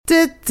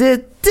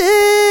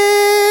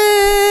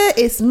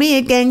It's me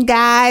again,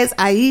 guys.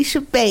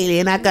 Aiesha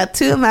Bailey, and I got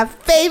two of my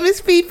famous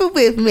people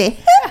with me.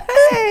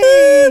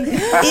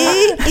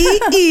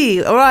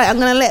 All right, I'm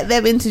going to let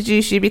them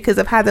introduce you because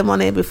I've had them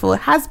on here before.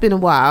 It has been a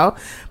while,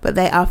 but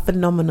they are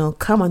phenomenal.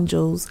 Come on,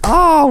 Jules.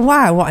 Oh,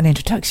 wow. What an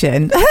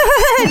introduction.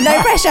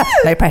 No pressure.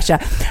 No pressure.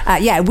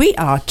 Yeah, we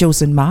are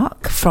Jules and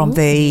Mark from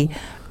the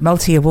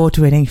multi-award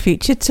winning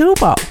Future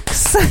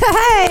Toolbox.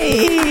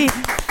 Hey!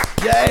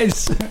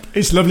 Yes,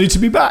 it's lovely to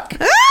be back.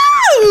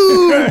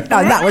 Oh,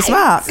 that was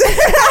Mark.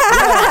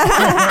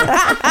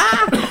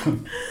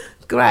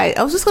 Great.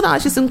 I was just going to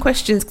ask you some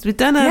questions because we've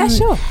done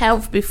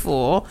health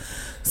before.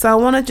 So I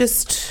want to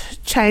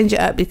just change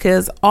it up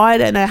because I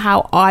don't know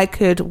how I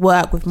could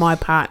work with my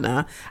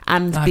partner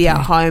and be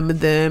at home with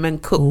them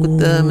and cook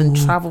with them and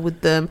travel with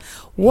them.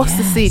 What's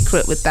the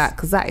secret with that?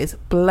 Because that is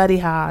bloody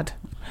hard.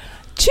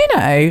 Do you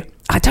know,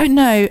 I don't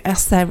know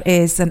if there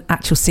is an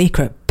actual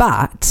secret,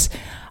 but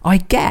I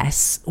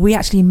guess we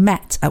actually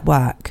met at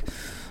work.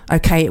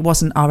 Okay, it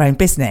wasn't our own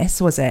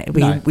business, was it?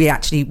 We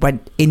actually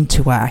went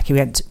into work.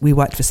 We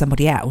worked for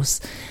somebody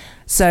else.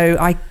 So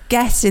I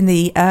guess in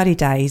the early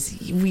days,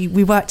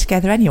 we worked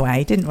together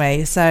anyway, didn't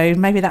we? So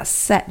maybe that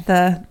set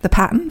the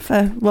pattern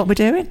for what we're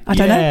doing. I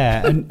don't know.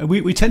 Yeah, and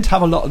we tend to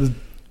have a lot of the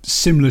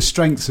similar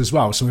strengths as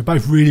well. So we're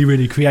both really,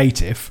 really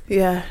creative.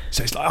 Yeah.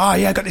 So it's like, oh,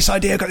 yeah, I've got this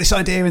idea.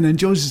 And then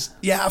Jules is,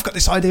 yeah, I've got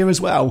this idea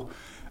as well.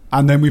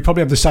 And then we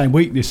probably have the same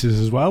weaknesses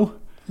as well.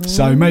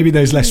 So maybe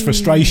there's less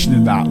frustration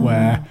in that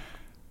where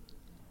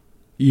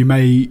you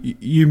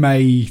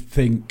may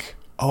think,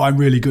 oh, I'm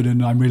really good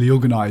and I'm really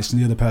organised, and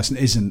the other person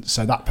isn't.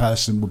 So that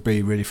person would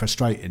be really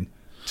frustrating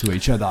to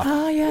each other.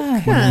 Oh, yeah.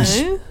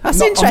 Okay. That's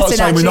interesting,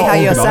 actually, how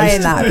you're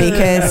saying that,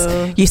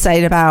 because you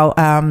said about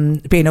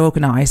being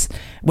organised.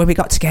 When we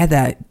got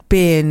together,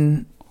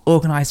 being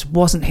organised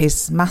wasn't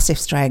his massive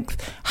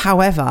strength.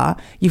 However,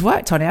 you've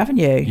worked on it, haven't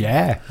you?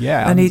 Yeah.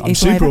 And I'm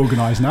super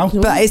organised now.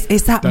 But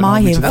is that my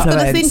influence? What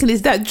I'm thinking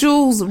is that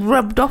Jules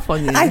rubbed off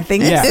on you. I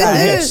think so.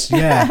 Yes,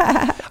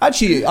 yeah.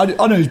 Actually,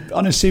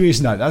 on a serious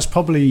note, that's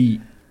probably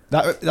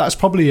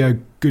a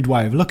good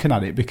way of looking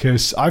at it,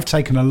 because I've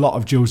taken a lot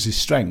of Jules'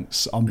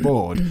 strengths on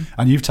board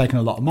and you've taken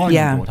a lot of mine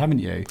on board, haven't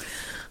you?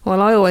 Well,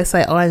 I always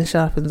say iron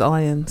sharpens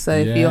iron. So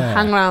if you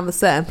hang around with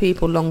certain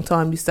people a long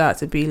time, you start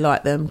to be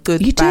like them, good,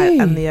 bad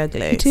and the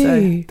ugly.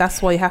 So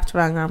that's why you have to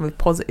hang around with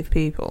positive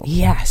people.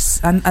 Yes,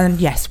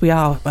 and yes, we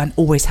are and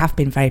always have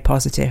been very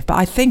positive. But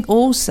I think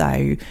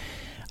also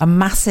a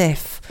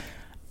massive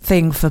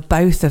thing for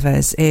both of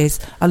us is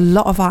a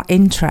lot of our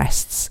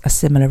interests are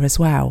similar as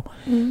well.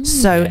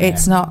 So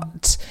it's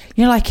not,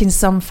 like in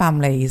some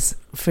families,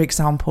 for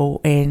example,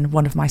 in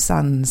one of my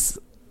sons,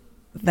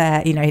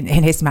 there, in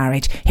his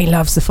marriage, he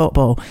loves the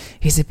football.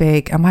 He's a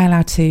big, am I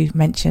allowed to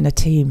mention a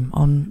team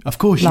on? Of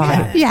course you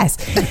can. Yes.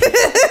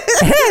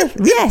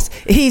 Yes,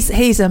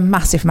 he's a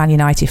massive Man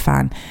United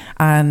fan,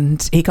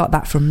 and he got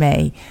that from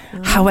me.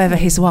 However,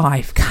 his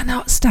wife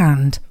cannot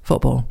stand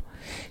football.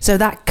 So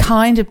that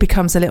kind of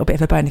becomes a little bit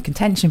of a bone of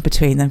contention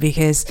between them,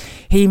 because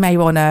he may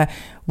want to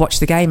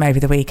watch the game over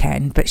the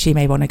weekend, but she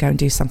may want to go and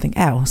do something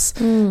else.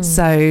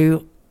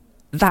 So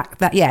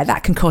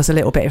that can cause a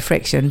little bit of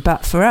friction.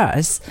 But for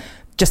us,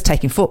 just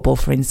taking football,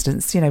 for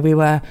instance,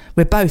 we're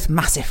both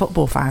massive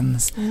football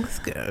fans. That's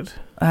good.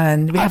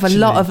 And we have a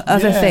lot of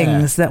other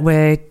things that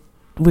we're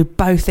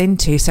both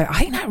into. So I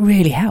think that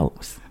really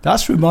helps.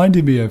 That's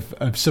reminded me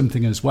of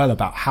something as well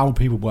about how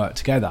people work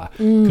together.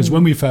 Because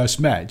when we first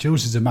met,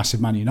 Jules is a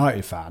massive Man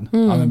United fan.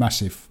 I'm a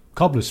massive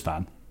Cobblers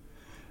fan.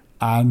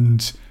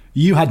 And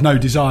you had no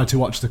desire to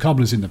watch the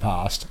Cobblers in the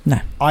past. No.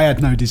 I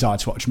had no desire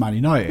to watch Man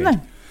United.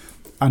 No.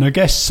 And I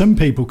guess some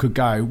people could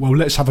go, well,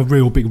 let's have a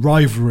real big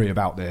rivalry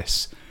about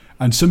this.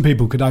 And some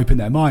people could open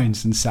their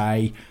minds and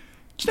say,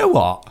 do you know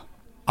what?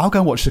 I'll go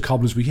and watch the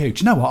Cobblers with you. Do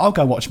you know what? I'll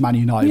go and watch Man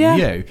United with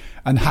you.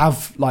 And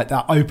have like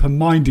that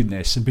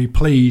open-mindedness and be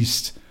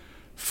pleased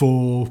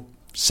for,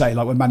 say,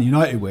 like when Man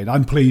United win.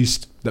 I'm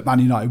pleased that Man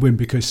United win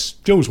because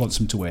Jules wants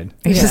them to win.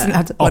 He doesn't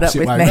have to put up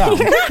with me.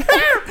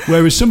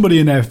 Whereas somebody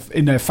in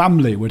their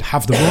family would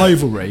have the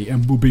rivalry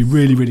and would be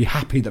really, really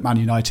happy that Man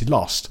United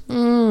lost or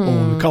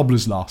the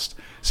Cobblers lost.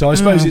 So I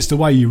suppose it's the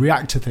way you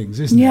react to things,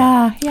 isn't it?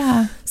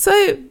 Yeah.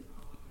 So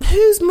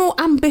who's more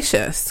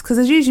ambitious? Because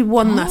there's usually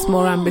one that's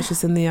more ambitious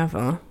than the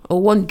other,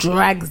 or one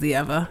drags the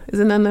other.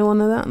 Isn't there no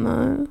one of that?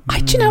 No.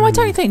 Do you know? I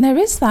don't think there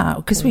is that,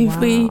 because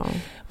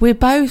we're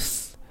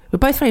both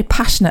very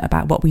passionate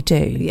about what we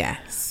do.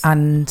 Yes.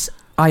 And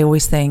I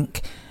always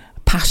think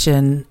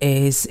passion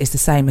is the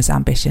same as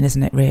ambition,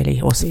 isn't it,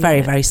 really? Or very,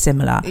 very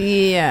similar.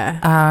 Yeah.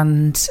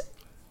 And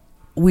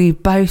we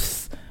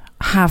both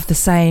have the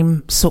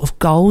same sort of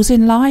goals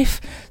in life,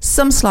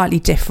 some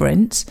slightly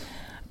different,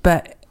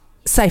 but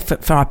say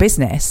for our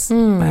business,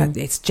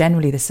 it's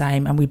generally the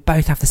same, and we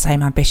both have the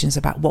same ambitions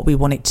about what we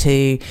want it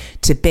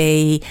to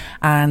be,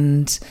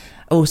 and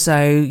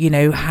also,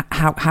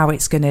 how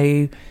it's going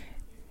to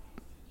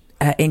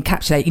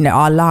encapsulate,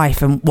 our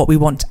life and what we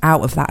want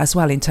out of that as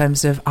well, in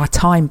terms of our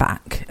time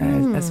back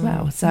as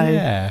well. So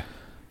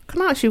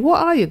can I ask you,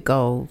 what are your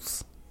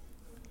goals?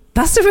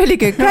 That's a really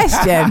good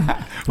question.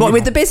 What,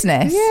 with the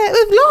business? Yeah,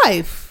 with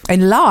life.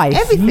 In life?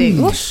 Everything.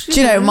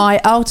 Do you know, my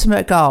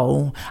ultimate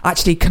goal,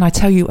 actually, can I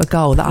tell you a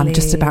goal that I'm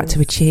just about to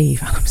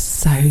achieve? I'm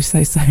so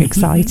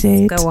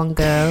excited. Go on,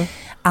 girl.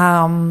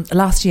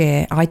 Last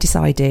year, I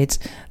decided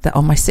that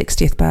on my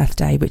 60th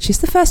birthday, which is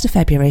the 1st of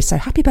February, so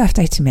happy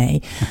birthday to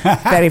me,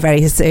 very,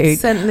 very soon.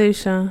 St.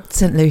 Lucia.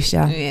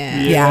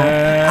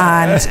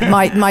 Yeah.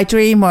 And my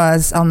dream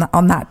was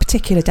on that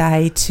particular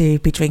day to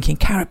be drinking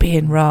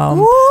Caribbean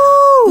rum.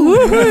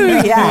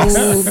 Woo-hoo,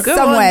 yes.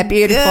 Somewhere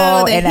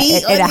beautiful in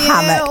a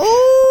hammock.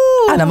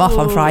 And I'm off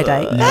on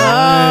Friday.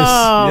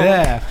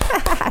 Yes.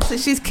 So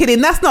she's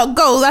kidding. That's not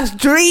goals. That's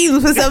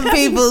dreams for some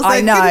people. So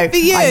I know. Good for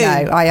you.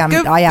 I am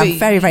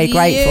very, very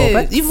grateful.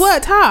 But you've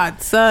worked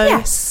hard, so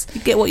yes,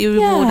 you get what you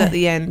reward at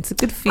the end. So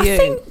good for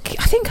you.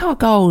 I think our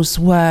goals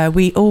were,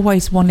 we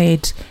always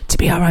wanted to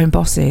be our own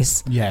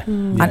bosses. Yeah.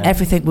 And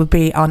everything would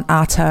be on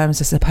our terms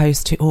as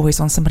opposed to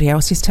always on somebody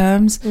else's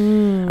terms.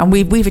 And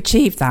we've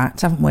achieved that,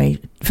 haven't we?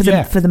 For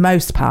the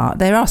most part.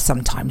 There are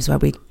some times where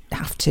we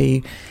have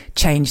to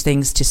change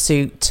things to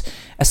suit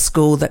a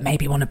school that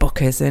maybe want to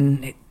book us,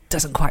 and it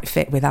doesn't quite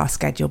fit with our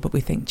schedule, but we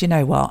think, do you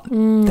know what,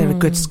 they're a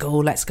good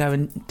school, let's go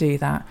and do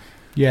that.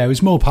 Yeah, it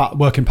was more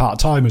working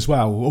part-time as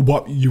well, or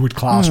what you would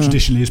class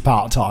traditionally as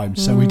part-time.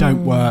 So we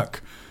don't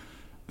work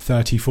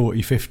 30,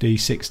 40, 50,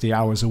 60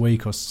 hours a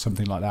week or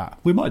something like that.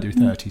 We might do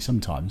 30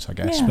 sometimes, I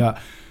guess, but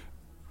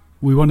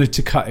we wanted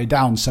to cut it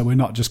down so we're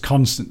not just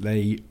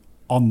constantly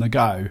on the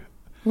go.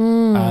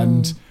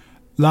 And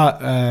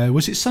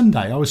was it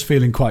Sunday? I was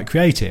feeling quite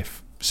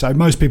creative. So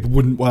most people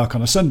wouldn't work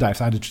on a Sunday if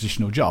they had a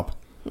traditional job.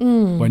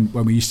 When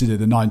we used to do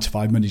the 9 to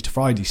 5 Monday to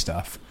Friday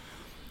stuff,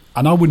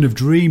 and I wouldn't have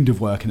dreamed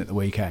of working at the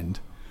weekend,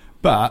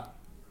 but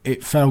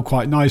it fell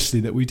quite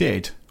nicely that we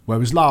did.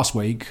 Whereas last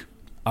week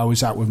I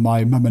was out with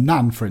my mum and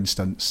nan, for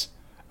instance,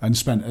 and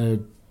spent a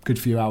good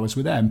few hours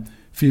with them.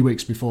 A few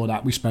weeks before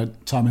that we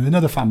spent time with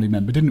another family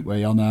member, didn't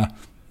we, on I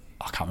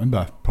can't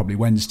remember, probably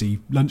Wednesday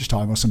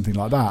lunchtime or something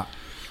like that.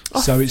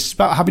 So it's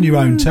about having your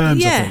own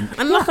terms, I think.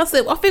 And like I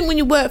said, I think when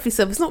you work for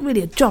yourself, it's not really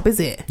a job, is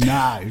it?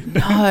 No,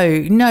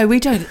 we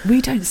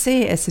don't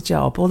see it as a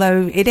job,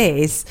 although it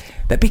is.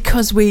 But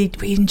because we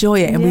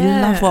enjoy it and we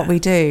love what we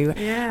do,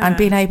 and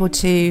being able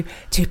to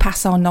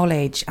pass our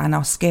knowledge and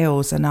our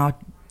skills and our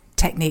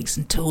techniques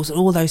and tools and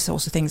all those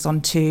sorts of things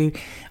onto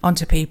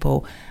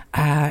people,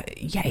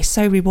 it's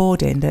so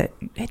rewarding that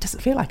it doesn't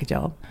feel like a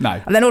job. No.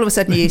 And then all of a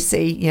sudden you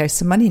see,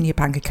 some money in your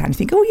bank account and you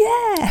think, oh yeah.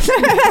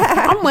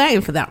 I'm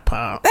waiting for that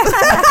part.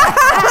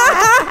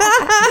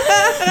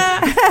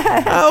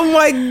 Oh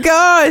my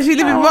gosh, you're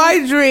living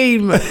my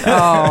dream.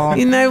 Oh.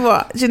 You know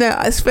what?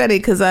 It's funny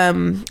because I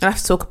have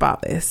to talk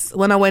about this.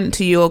 When I went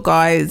to your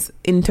guys'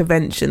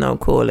 intervention, I'll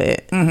call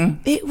it,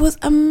 it was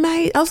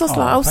amazing. I was just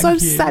I was so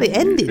sad it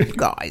ended,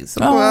 guys.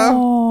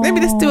 Well,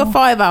 maybe let's do a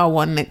 5-hour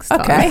one next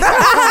time. Okay.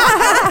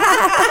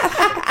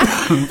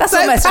 That's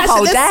almost a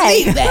whole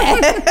day.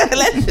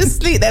 Let's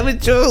just sleep there with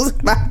Jules.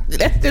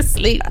 Let's just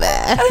sleep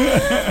there.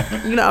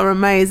 You are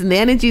amazing. The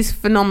energy's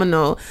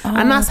phenomenal,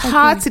 and that's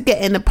hard to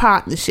get in a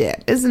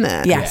partnership, isn't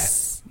it?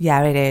 Yes,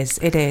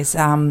 it is.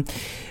 And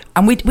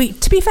we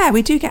to be fair,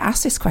 we do get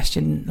asked this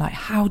question, like,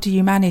 how do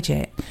you manage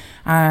it?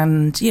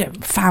 And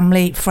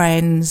family,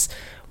 friends,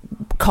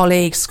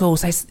 colleagues,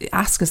 schools, they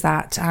ask us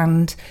that,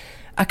 and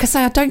I can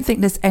say I don't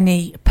think there's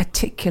any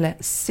particular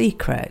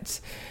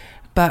secret.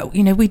 But,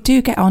 we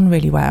do get on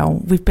really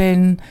well. We've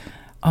been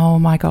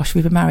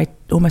married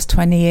almost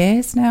 20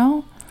 years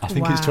now. I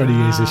think it's 20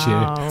 years this year.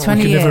 20 years. I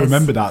can never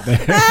remember that there.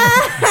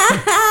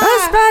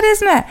 That's bad,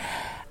 isn't it?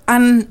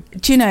 And,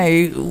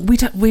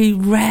 we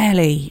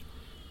rarely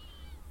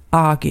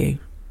argue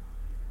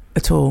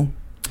at all.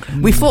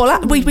 We fall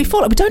out. We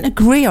don't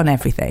agree on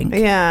everything.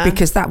 Yeah.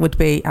 Because that would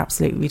be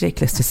absolutely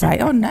ridiculous to say,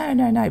 oh,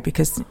 no,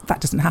 because that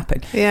doesn't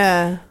happen.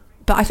 Yeah.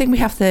 But I think we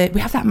have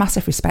that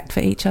massive respect for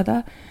each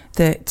other,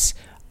 that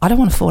I don't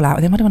want to fall out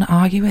with him. I don't want to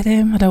argue with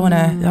him. I don't want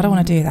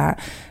to do that.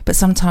 But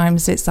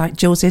sometimes it's like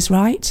Jules is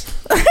right.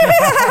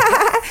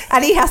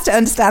 And he has to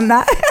understand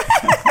that.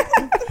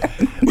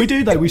 We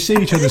do, though. We see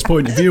each other's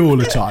point of view all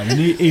the time.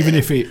 And even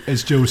if it,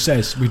 as Jules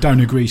says, we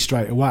don't agree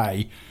straight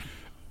away,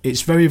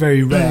 it's very,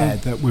 very rare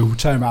that we'll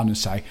turn around and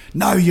say,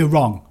 no, you're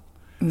wrong.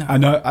 No.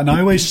 And I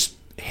always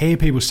hear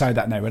people say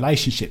that in their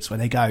relationships, where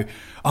they go,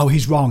 oh,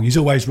 he's wrong, he's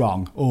always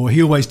wrong, or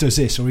he always does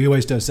this, or he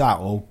always does that,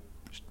 or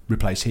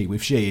replace he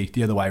with she,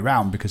 the other way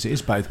around, because it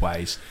is both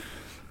ways.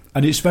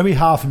 And it's very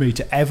hard for me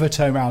to ever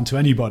turn around to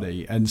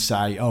anybody and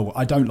say, oh,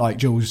 I don't like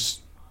Jules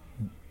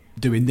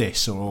doing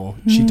this, or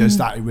she does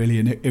that, it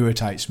really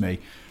irritates me,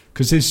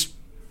 because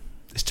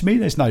to me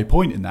there's no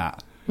point in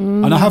that.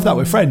 And I have that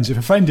with friends. If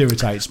a friend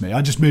irritates me,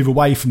 I just move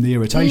away from the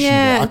irritation.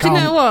 Yeah, do you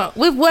know what?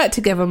 We've worked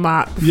together,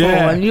 Mark, before,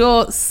 and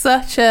you're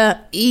such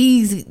a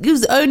easy... He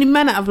was the only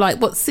man out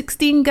of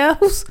 16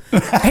 girls. He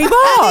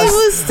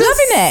was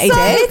loving it. He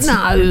did.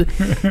 No,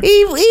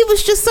 he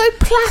was just so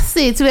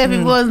placid to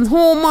everyone's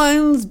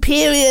hormones,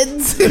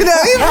 periods. He was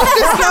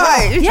just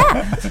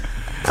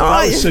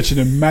That was such an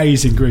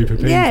amazing group of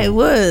people. Yeah, it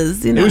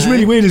was. It was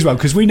really weird as well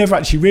because we never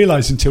actually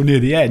realised until near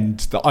the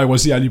end that I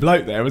was the only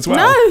bloke there as well.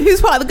 No,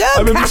 who's part of the girl?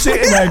 I remember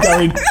sitting there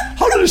going,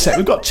 hold on a sec,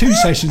 we've got 2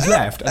 sessions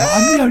left and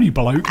I'm the only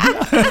bloke.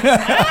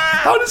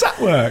 How does that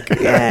work?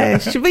 Yeah,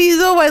 but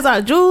he's always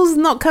like, Jules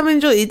not coming,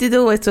 Jules. He did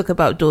always talk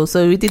about Jules,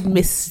 so we did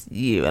miss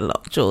you a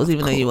lot, Jules,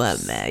 even though you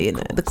weren't there,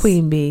 the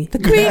Queen Bee. The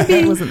Queen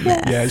Bee wasn't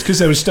there. Yeah, it's because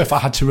there was stuff I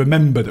had to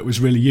remember that was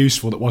really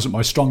useful that wasn't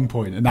my strong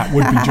point, and that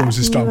would be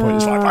Jules' strong point.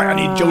 It's like, I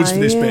need Jules for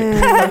this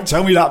bit. Don't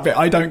tell me that bit,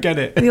 I don't get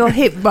it. Your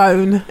hip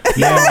bone.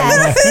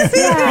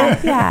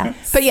 Yeah.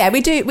 But yeah,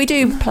 we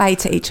do play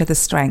to each other's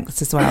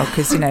strengths as well,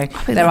 because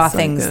there are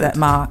things that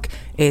Mark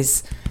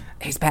he's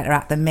better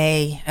at than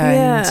me,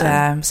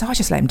 and so I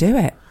just let him do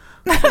it.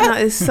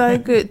 That is so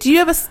good. Do you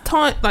ever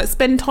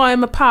spend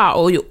time apart,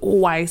 or you're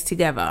always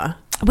together?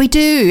 We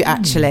do,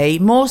 actually.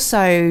 More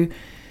so,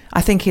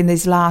 I think, in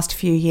these last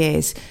few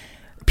years,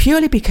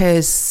 purely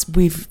because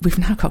we've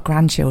now got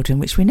grandchildren,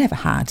 which we never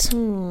had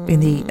in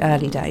the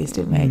early days,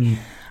 didn't we?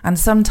 And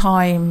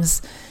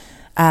sometimes,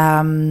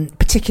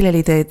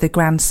 particularly the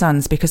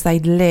grandsons, because they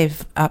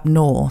live up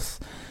north,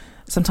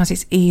 sometimes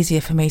it's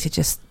easier for me to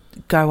just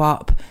go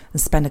up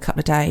and spend a couple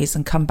of days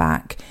and come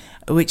back,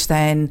 which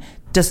then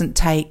doesn't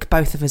take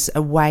both of us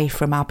away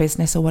from our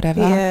business or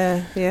whatever.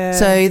 Yeah.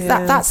 So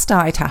that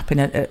started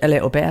happening a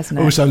little bit, hasn't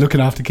it? Also,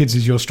 looking after kids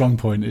is your strong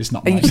point. It's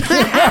not mine.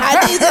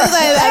 I need to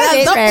say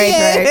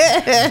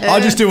that. I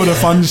just do all the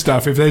fun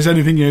stuff. If there's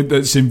anything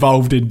that's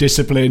involved in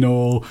discipline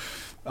or,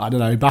 I don't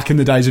know, back in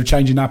the days of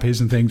changing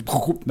nappies and things,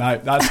 no,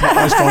 that's not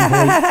my strong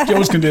point.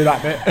 Jules can do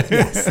that bit.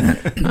 Yes.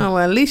 Oh, well,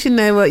 at least you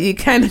know what you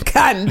can and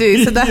can't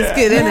do, so that's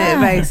good, isn't it,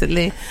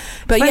 basically?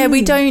 But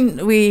we don't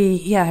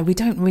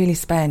really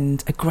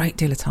spend a great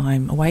deal of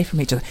time away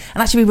from each other.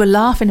 And actually, we were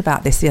laughing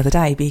about this the other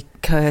day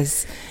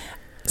because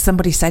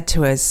somebody said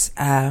to us,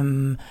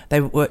 they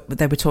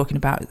were talking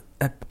about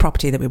a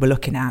property that we were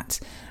looking at,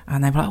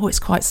 and they were like, "Oh, it's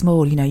quite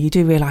small. You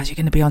do realise you're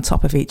going to be on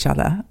top of each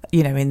other,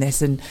 in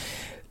this." And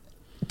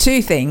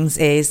 2 things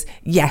is,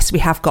 yes, we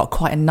have got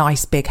quite a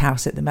nice big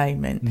house at the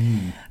moment,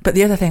 but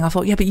the other thing I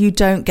thought, but you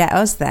don't get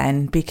us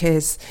then,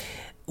 because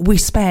we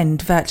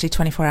spend virtually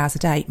 24 hours a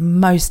day,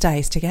 most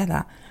days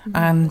together.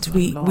 And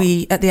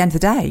we at the end of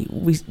the day,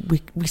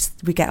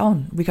 we get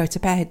on, we go to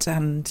bed,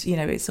 and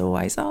it's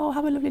always, have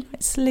a lovely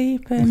night's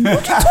sleep. And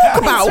what do you talk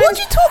about? What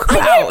do you talk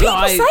about? I know,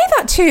 people say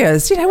that to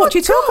us. What do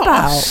you talk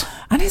about?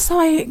 And it's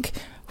like,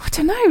 I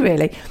don't know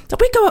really.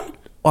 We go up.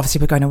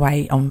 Obviously, we're going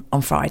away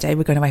on Friday.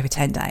 We're going away for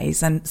 10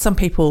 days. And some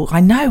people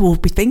I know will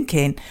be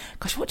thinking,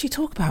 gosh, what do you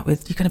talk about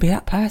with, you're going to be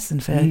that person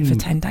for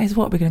 10 days?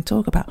 What are we going to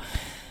talk about?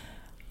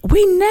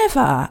 We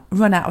never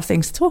run out of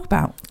things to talk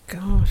about.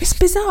 Gosh. It's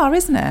bizarre,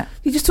 isn't it?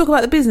 You just talk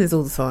about the business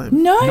all the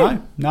time?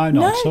 No, not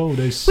at all.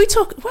 We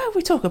talk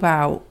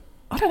about,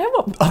 I don't know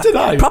what. I don't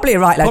know. Probably a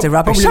right load of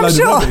rubbish, I'm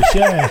sure. Of rubbish,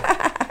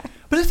 yeah.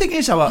 But the thing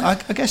is, I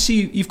guess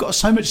you've got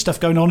so much stuff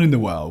going on in the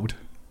world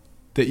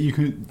that you've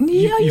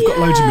got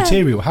loads of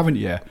material, haven't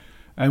you?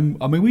 And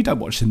we don't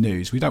watch the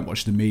news, we don't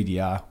watch the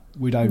media,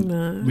 we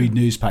don't read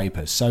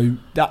newspapers, so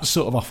that's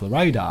sort of off the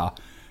radar.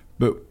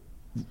 But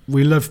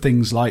we love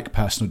things like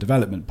personal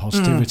development,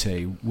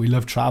 positivity. We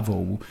love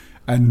travel,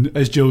 and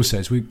as Jules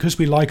says, because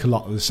we like a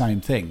lot of the same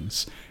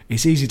things,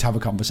 it's easy to have a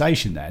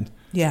conversation then.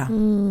 Yeah.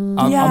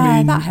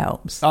 That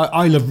helps.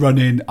 I love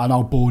running, and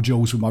I'll bore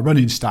Jules with my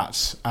running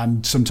stats,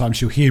 and sometimes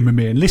she'll humour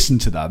me and listen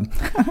to them.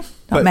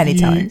 Not many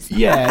times.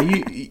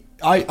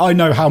 I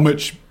know how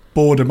much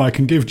boredom I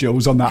can give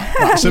Jules on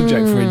that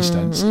subject, for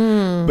instance.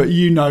 But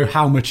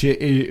how much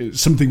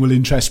something will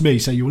interest me,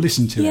 so you'll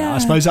listen to it. I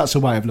suppose that's a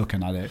way of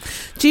looking at it.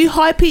 Do you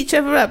hype each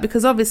other up?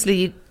 Because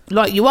obviously,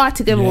 you are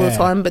together all the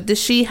time, but does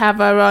she have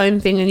her own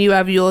thing and you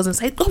have yours and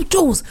say, "Oh,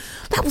 Jules,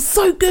 that was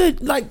so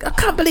good. I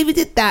can't believe you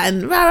did that,"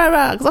 and rah, rah,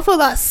 rah. Because I feel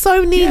that's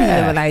so needed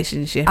in a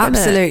relationship.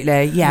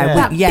 Absolutely.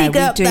 Yeah. We do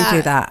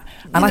that.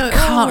 And I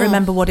can't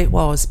remember what it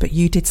was, but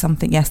you did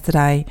something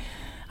yesterday.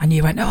 And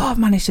you went, I've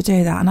managed to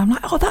do that. And I'm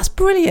like, that's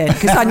brilliant.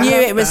 Because I knew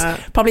it was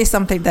probably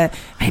something that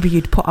maybe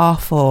you'd put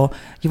off or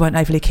you weren't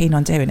overly keen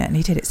on doing it. And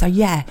you did it. So, we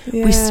still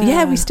do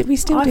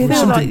that. It was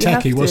something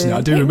techie, wasn't it?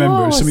 I do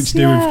remember. It was something to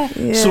do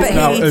with sorting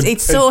out he'd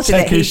sorted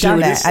it, he'd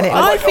done it. And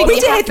I think we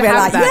did.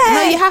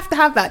 No, you have to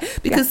have that.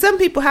 Because some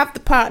people have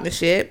the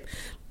partnership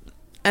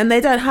and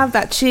they don't have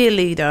that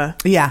cheerleader.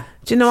 Yeah.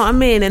 Do you know what I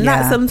mean? And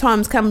that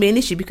sometimes can be an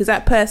issue because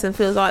that person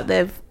feels like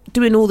they've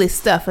doing all this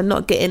stuff and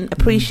not getting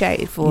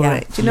appreciated for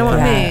it. Do you know what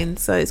I mean?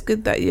 So it's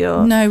good that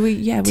you're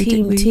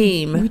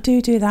team. We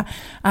do that.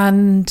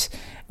 And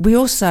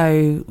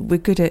we're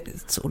good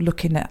at sort of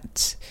looking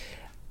at,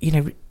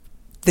 the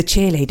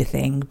cheerleader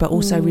thing, but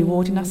also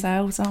rewarding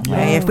ourselves, aren't we?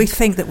 If we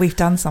think that we've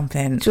done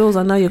something. Jules,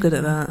 I know you're good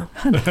at that.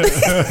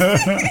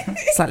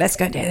 It's like, let's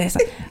go and do this.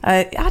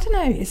 I don't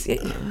know.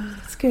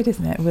 It's good,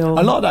 isn't it? A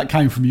lot of that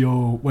came from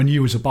when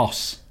you was a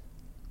boss.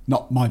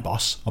 Not my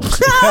boss,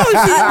 obviously. No, she's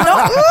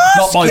not.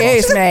 Not my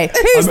Excuse boss. Me.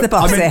 Who's the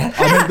boss here?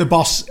 I meant the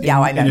boss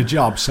in a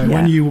job. So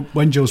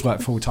when Jules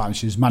worked full time,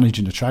 she was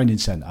managing a training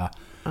centre,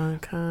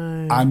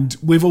 Okay. And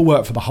we've all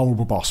worked for the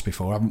horrible boss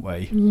before, haven't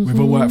we? Mm-hmm. We've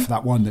all worked for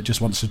that one that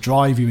just wants to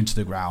drive you into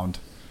the ground.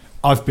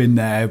 I've been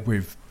there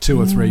with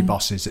 2 or 3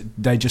 bosses.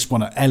 They just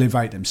want to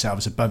elevate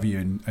themselves above you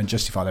and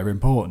justify their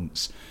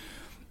importance.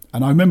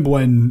 And I remember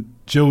when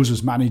Jules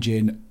was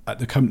managing at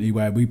the company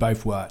where we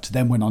both worked,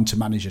 then went on to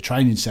manage a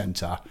training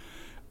centre,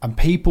 and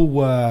people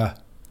were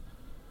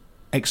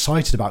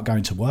excited about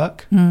going to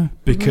work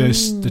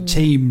because the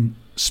team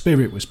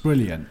spirit was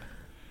brilliant.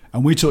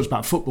 And we talked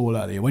about football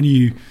earlier. When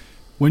you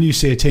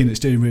see a team that's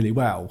doing really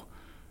well,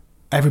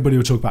 everybody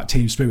will talk about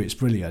team spirit. It's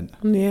brilliant.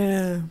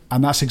 Yeah.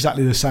 And that's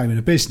exactly the same in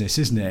a business,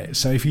 isn't it?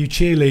 So if you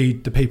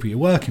cheerlead the people you're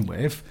working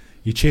with,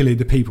 you cheerlead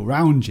the people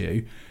around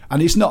you.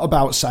 And it's not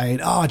about saying,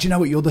 do you know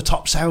what, you're the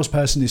top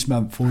salesperson this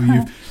month, or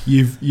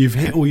you've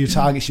hit all your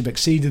targets, you've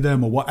exceeded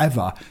them, or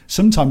whatever.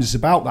 Sometimes it's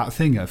about that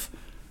thing of,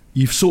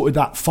 you've sorted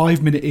that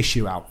 5-minute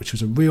issue out, which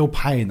was a real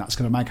pain. That's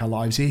going to make our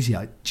lives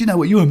easier. Do you know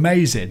what? You're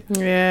amazing.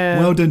 Yeah.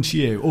 Well done to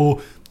you.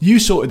 Or you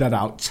sorted that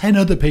out. 10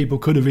 other people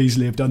could have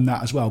easily have done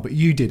that as well, but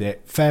you did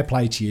it. Fair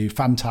play to you.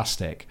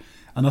 Fantastic.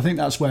 And I think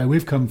that's where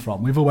we've come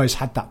from. We've always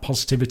had that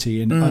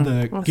positivity and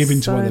giving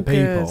to other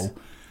people.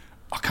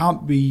 I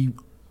can't be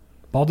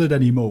bothered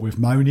anymore with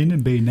moaning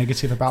and being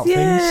negative about things.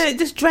 Yeah, it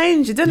just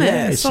drains you, doesn't it?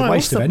 Yeah, it's a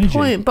waste of energy.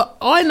 Point? But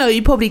I know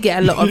you probably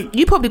get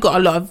you probably got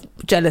a lot of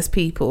jealous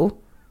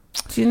people.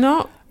 Do you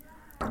not?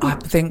 I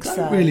think so. I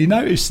don't really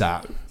notice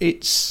that.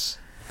 It's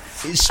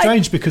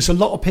strange because a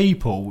lot of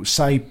people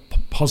say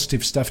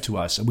positive stuff to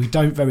us, and we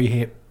don't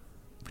hear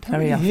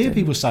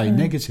people say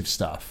negative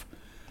stuff.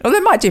 Well,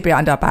 they might do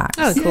behind our backs.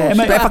 Oh, of course. Yeah,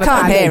 but if I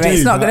can't hear it,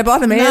 it's not going to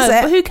bother me, is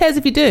it? But who cares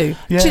if you do?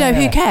 Yeah. Do you know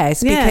who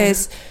cares?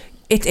 Because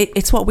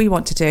it's what we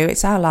want to do.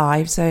 It's our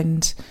lives,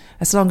 and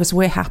as long as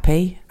we're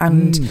happy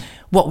and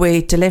what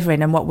we're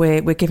delivering and what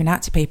we're giving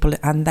out to people,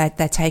 and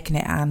they're taking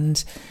it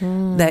and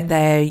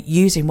they're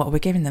using what we're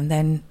giving them,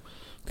 then.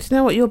 Do you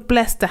know what? You're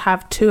blessed to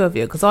have 2 of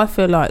you, because I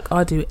feel like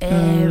I do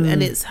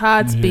and it's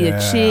hard to be a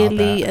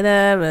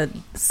cheerleader,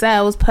 a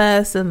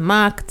salesperson,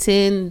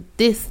 marketing,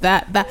 this,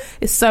 that.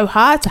 It's so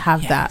hard to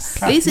have that.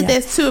 At least if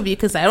there's 2 of you, you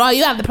can say, right,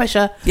 you have the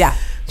pressure. Yeah.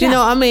 Do you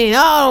know what I mean?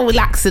 Oh,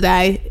 relax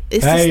today.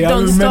 It's I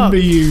remember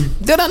you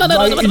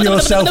rating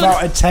yourself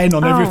out of 10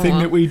 on everything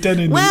that we've done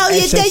in the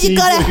SSE you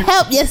got to group.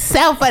 help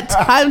yourself at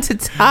time to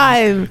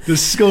time. The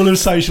School of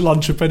Social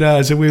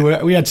Entrepreneurs, and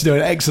we had to do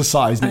an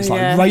exercise, and it's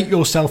like, rate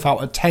yourself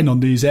out of 10 on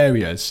these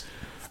areas.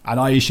 And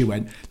Aiesha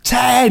went,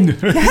 10!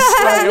 Straight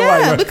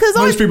away. Because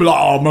most people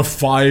are like, I'm a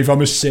 5,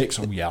 I'm a 6.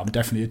 Oh, yeah, I'm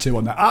definitely a 2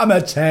 on that. I'm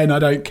a 10, I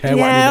don't care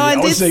what I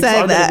did say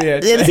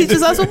that. The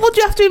teachers asked, what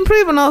do you have to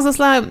improve? And I was just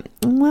like,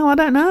 well, I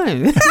don't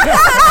know.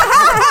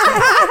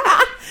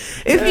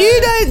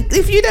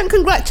 If you don't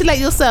congratulate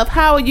yourself,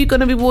 how are you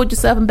going to reward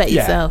yourself and bet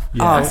yourself?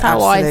 Yeah. That's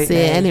how I see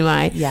it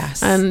anyway.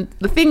 Yes. And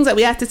the things that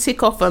we had to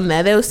tick off on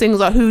there was things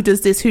like who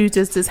does this,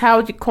 how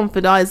do you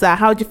confidise that,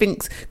 how do you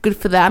think's good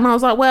for that? And I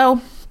was like,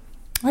 well,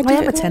 I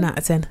am a 10 out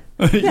of 10.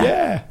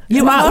 Yeah.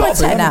 You are a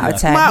 10 out of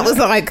 10. Mark was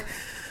like,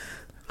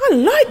 I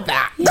like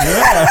that.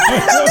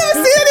 I've never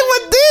seen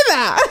anyone do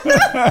that.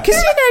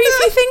 Because, if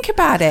you think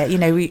about it,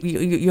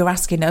 you're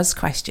asking us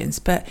questions,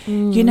 but,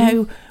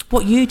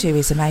 what you do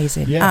is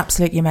amazing. Yeah.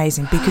 Absolutely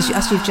amazing. Because,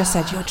 as you've just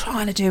said, you're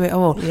trying to do it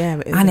all. Yeah,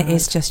 but it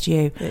is just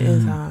you. It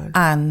is hard.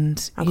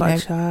 And, I've got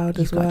a child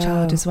as well. You've got a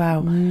child as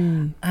well.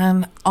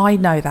 And I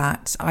know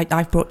that.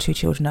 I've brought 2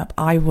 children up.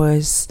 I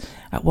was,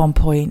 at one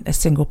point, a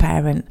single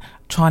parent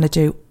trying to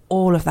do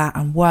all of that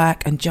and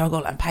work and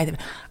juggle and pay them.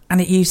 And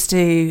it used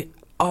to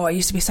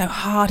be so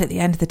hard at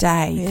the end of the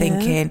day,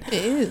 thinking, it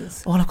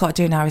is. All I've got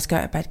to do now is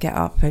go to bed, get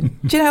up,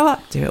 and do you know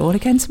what? Do it all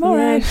again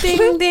tomorrow. Yeah.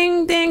 Ding,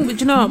 ding, ding. But do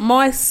you know what?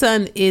 My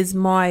son is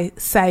my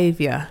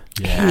saviour.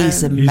 Yeah.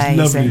 He's amazing. He's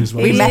lovely as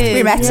well. We met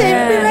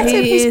him.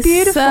 He's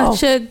beautiful.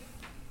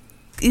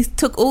 He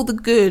took all the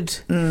good,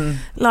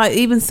 like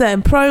even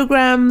certain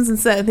programs and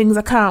certain things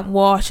I can't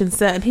watch,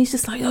 and he's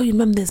just like, oh, you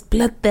remember there's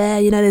blood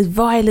there, there's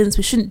violence,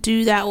 we shouldn't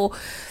do that, or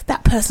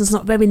that person's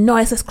not very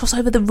nice, let's cross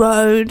over the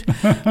road.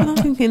 And I'm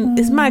thinking,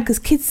 it's mad because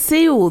kids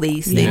see all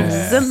these things,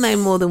 don't they,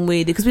 more than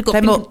we do, because we've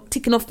got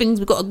ticking off things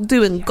we've got to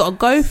do and got to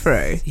go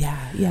through.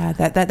 Yeah,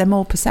 they're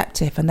more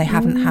perceptive, and they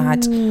haven't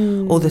had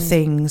all the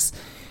things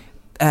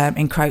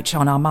encroach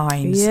on our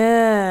minds.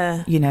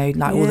 Yeah.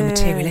 All the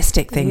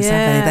materialistic things,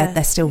 have they?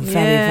 They're still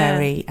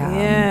very,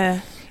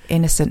 very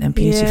innocent and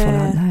beautiful,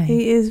 aren't they?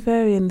 He is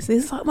very innocent.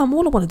 He's like, Mum,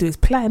 all I want to do is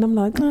play. And I'm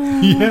like,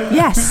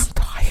 yes. I'm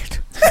tired.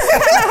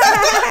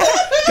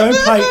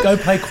 Go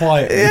play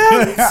quietly. Yeah,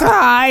 I'm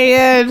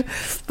tired.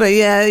 But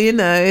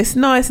it's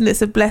nice and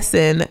it's a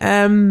blessing.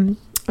 I'm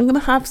going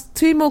to have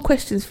 2 more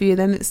questions for you,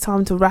 then it's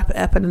time to wrap it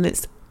up, and then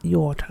it's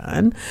your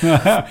turn.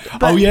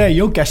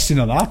 You're guesting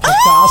on our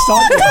podcast,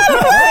 aren't you?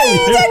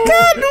 I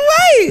can't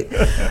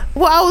wait.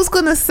 What I was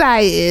going to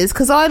say is,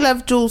 because I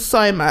love Jules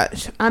so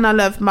much and I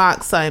love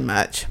Mark so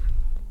much,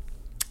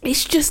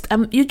 it's just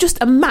you're just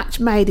a match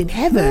made in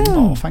heaven.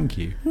 Oh, thank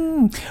you.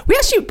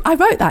 I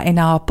wrote that in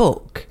our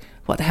book,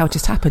 What the Hell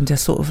Just Happened, a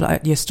sort of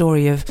like your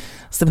story of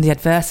some of the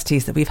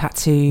adversities that we've had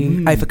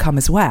to overcome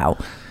as well.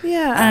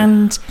 Yeah.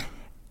 And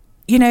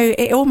you know,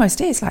 it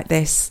almost is like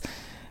this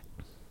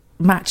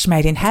match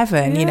made in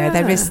heaven. You know,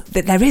 there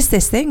is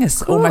this thing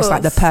as almost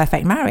like the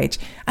perfect marriage,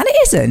 and it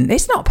isn't.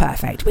 It's not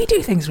perfect. We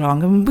do things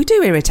wrong and we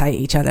do irritate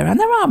each other, and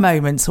there are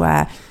moments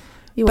where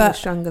you want to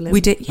strangle him.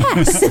 We did,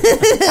 yes. And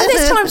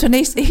there's times when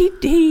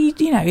he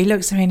you know, he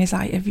looks at me and he's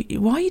like,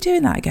 why are you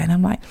doing that again?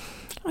 I'm like,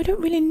 I don't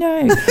really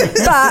know.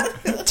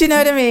 But do you know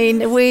what I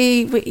mean?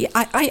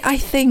 I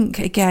think,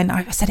 again,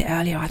 I said it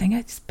earlier, I think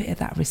it's a bit of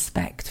that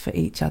respect for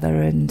each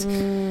other and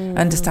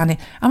understanding.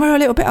 And we're a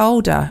little bit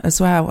older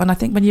as well. And I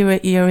think when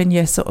you're in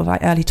your sort of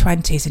like early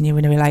 20s and you're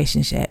in a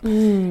relationship,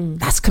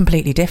 that's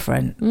completely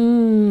different,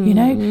 you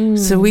know?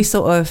 So we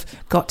sort of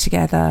got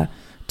together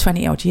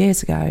 20 odd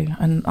years ago,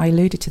 and I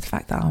alluded to the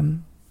fact that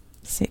I'm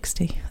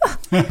 60.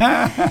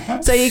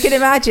 So you can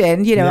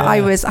imagine, you know,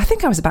 I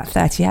think I was about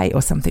 38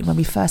 or something when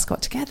we first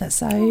got together.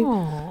 So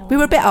we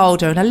were a bit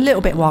older and a little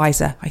bit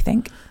wiser, I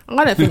think.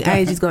 I don't think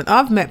age is gone.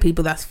 I've met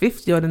people that's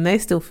 50 odd and they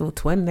still feel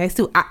 20. They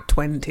still act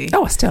 20.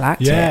 Oh, I still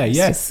act.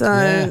 Yeah.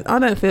 So I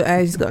don't feel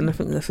age has got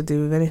nothing to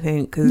do with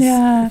anything, because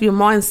if your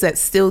mindset's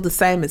still the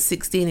same at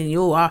 16 and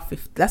you are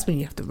 50, that's when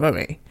you have to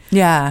worry.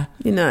 Yeah.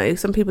 You know,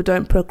 some people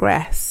don't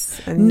progress.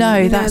 And,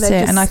 no, that's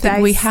it. And I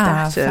think we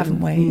have,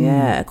 haven't we?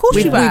 Yeah, of course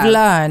we've have.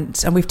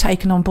 learnt and we've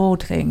taken on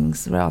board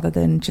things rather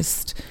than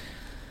just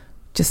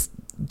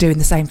doing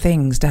the same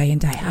things day in,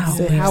 day out.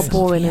 How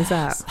boring is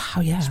that?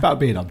 It's about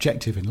being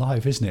objective in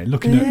life, isn't it?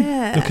 Looking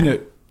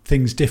at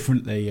things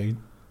differently.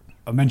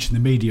 I mentioned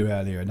the media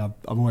earlier, and I'm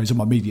always on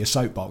my media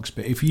soapbox,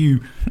 but if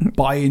you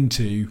buy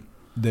into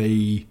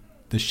the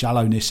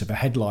shallowness of a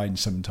headline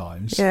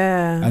sometimes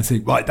and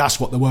think, right, that's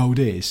what the world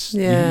is,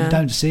 you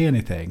don't see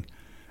anything.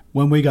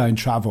 When we go and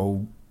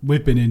travel,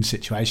 we've been in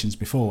situations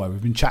before where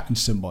we've been chatting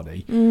to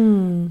somebody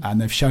and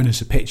they've shown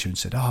us a picture and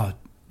said,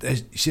 you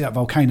see that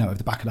volcano at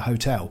the back of the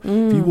hotel?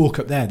 If you walk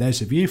up there,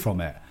 there's a view from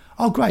it.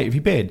 Oh, great, have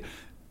you been?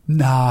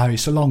 No,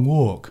 it's a long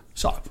walk.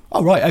 So,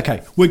 right,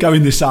 okay, we're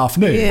going this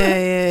afternoon.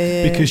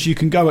 Yeah. Because you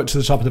can go up to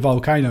the top of the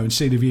volcano and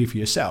see the view for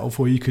yourself,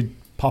 or you could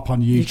pop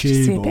on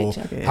YouTube or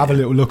have a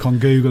little look on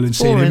Google and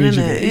see an image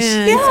of it.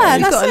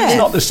 It's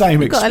not the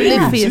same experience. You've got to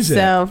live for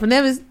yourself. And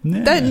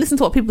don't listen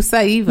to what people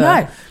say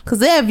either. Because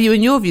their view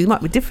and your view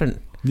might be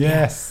different.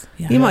 Yes.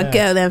 You might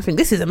get out there and think,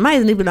 this is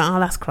amazing. You'd be like, oh,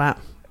 that's crap.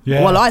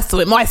 Yeah. Well, I saw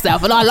it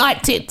myself and I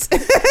liked it.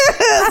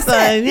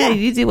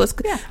 You do what's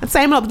good. And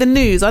same up with the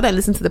news. I don't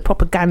listen to the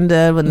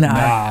propaganda. And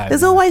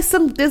there's always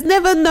there's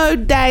never no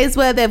days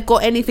where they've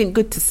got anything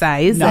good to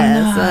say, is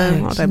there?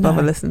 So I don't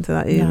bother listening to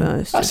that either.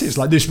 It's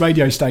like this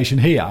radio station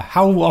here.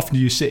 How often do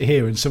you sit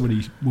here and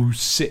somebody will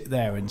sit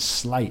there and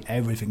slate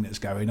everything that's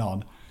going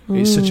on?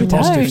 It's such a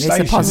positive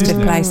station. It's a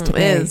positive place to be.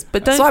 It is.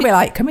 But that's why we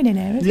like coming in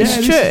here.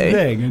 It's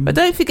true. But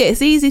don't forget,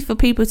 it's easy for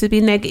people to be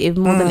negative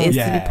more than it is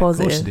to be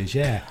positive. Of course it is,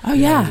 yeah. Oh,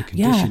 yeah. They're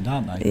conditioned,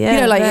 aren't they? Yeah,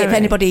 you know, like if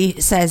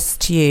anybody says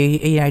to you,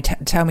 you know,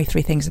 tell me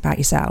 3 things about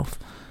yourself,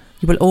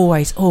 you will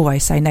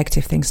always say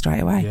negative things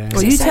straight away. Yeah.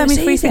 Well, you tell me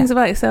 3 things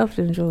about yourself,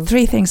 Jules.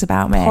 3 things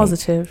about me.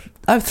 Positive.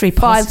 Oh, 3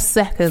 5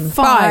 seconds.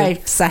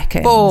 5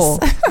 seconds. 4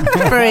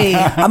 3.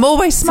 I'm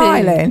always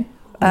smiling.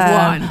 1.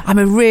 I'm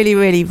a really,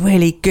 really,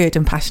 really good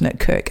and passionate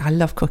cook. I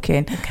love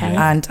cooking,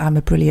 and I'm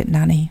a brilliant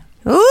nanny.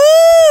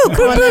 Ooh,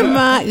 come on,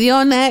 Mark,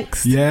 you're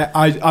next. Yeah,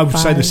 I would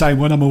say the same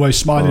one. I'm always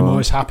smiling, I'm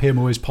always happy, I'm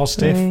always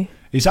positive. 3.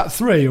 Is that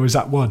 3 or is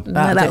that 1?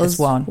 No, that was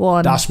 1.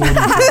 That's 1.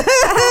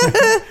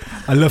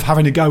 I love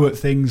having a go at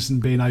things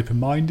and being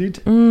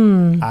open-minded,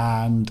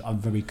 and I'm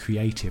very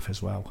creative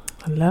as well.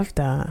 I love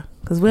that,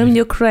 because when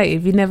you're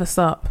creative, you never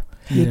stop.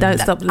 You don't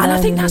stop learning. And I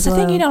think that's the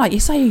thing, you know, like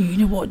you say, you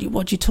know, what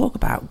do you talk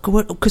about?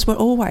 Because we're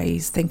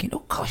always thinking,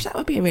 oh gosh, that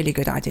would be a really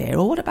good idea.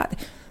 Or what about...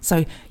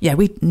 So, yeah,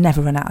 we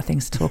never run out of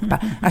things to talk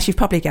about. As you've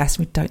probably guessed,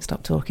 we don't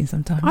stop talking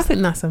sometimes. I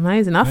think that's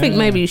amazing. I think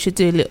maybe you should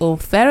do a little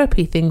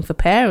therapy thing for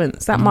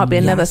parents. That might be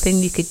another thing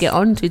you could get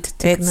onto to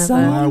take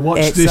another...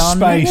 Watch this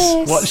space.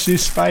 Watch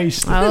this space.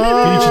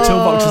 Future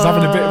Toolbox is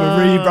having a bit of a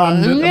rebrand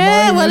at the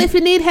moment. Well, if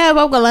you need help,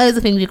 I've got loads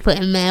of things you can put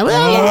in there.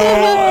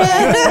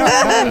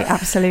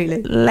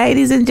 Absolutely.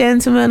 Ladies and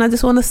gentlemen, I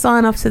just want to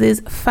sign off to this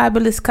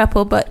fabulous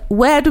couple, but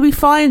where do we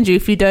find you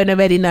if you don't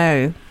already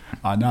know?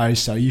 I know,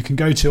 so you can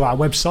go to our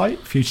website,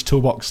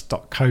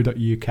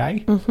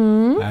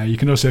 futuretoolbox.co.uk. You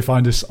can also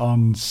find us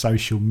on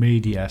social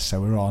media,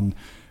 so we're on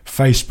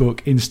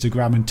Facebook,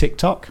 Instagram and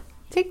TikTok.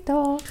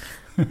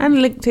 And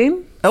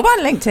LinkedIn. Oh,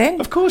 on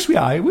LinkedIn. Of course we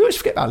are. We always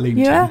forget about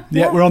LinkedIn.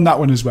 Yeah, we're on that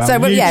one as well. So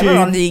we're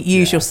on the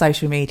usual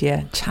social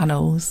media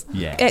channels.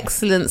 Yeah.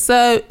 Excellent.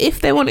 So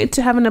if they wanted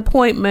to have an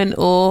appointment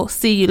or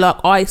see you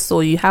like I saw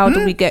you, how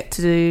do we get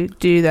to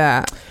do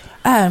that?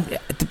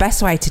 The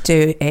best way to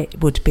do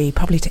it would be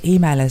probably to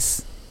email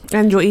us.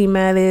 And your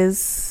email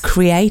is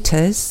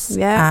creators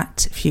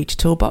at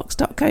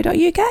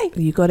futuretoolbox.co.uk.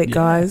 You got it,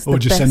 guys. Or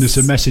just send us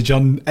a message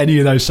on any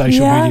of those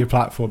social media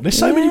platforms. There's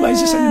so many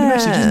ways of sending a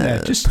message, isn't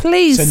there? Just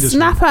please send us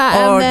snap out,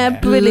 and they're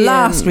brilliant.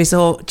 Last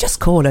resort, just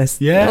call us.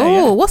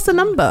 What's the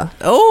number?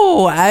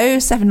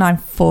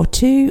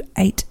 07942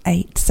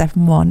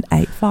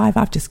 887185.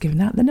 I've just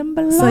given out the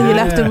number. So you'll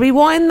have to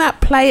rewind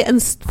that, play it,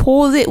 and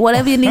pause it.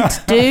 Whatever you need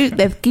to do,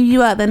 they've give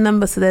you out their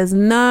number, so there's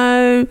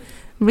no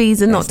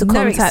reason not to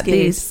contact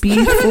these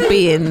beautiful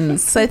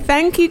beings. So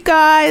thank you,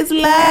 guys.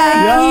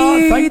 Love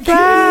you. Thank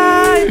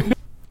you.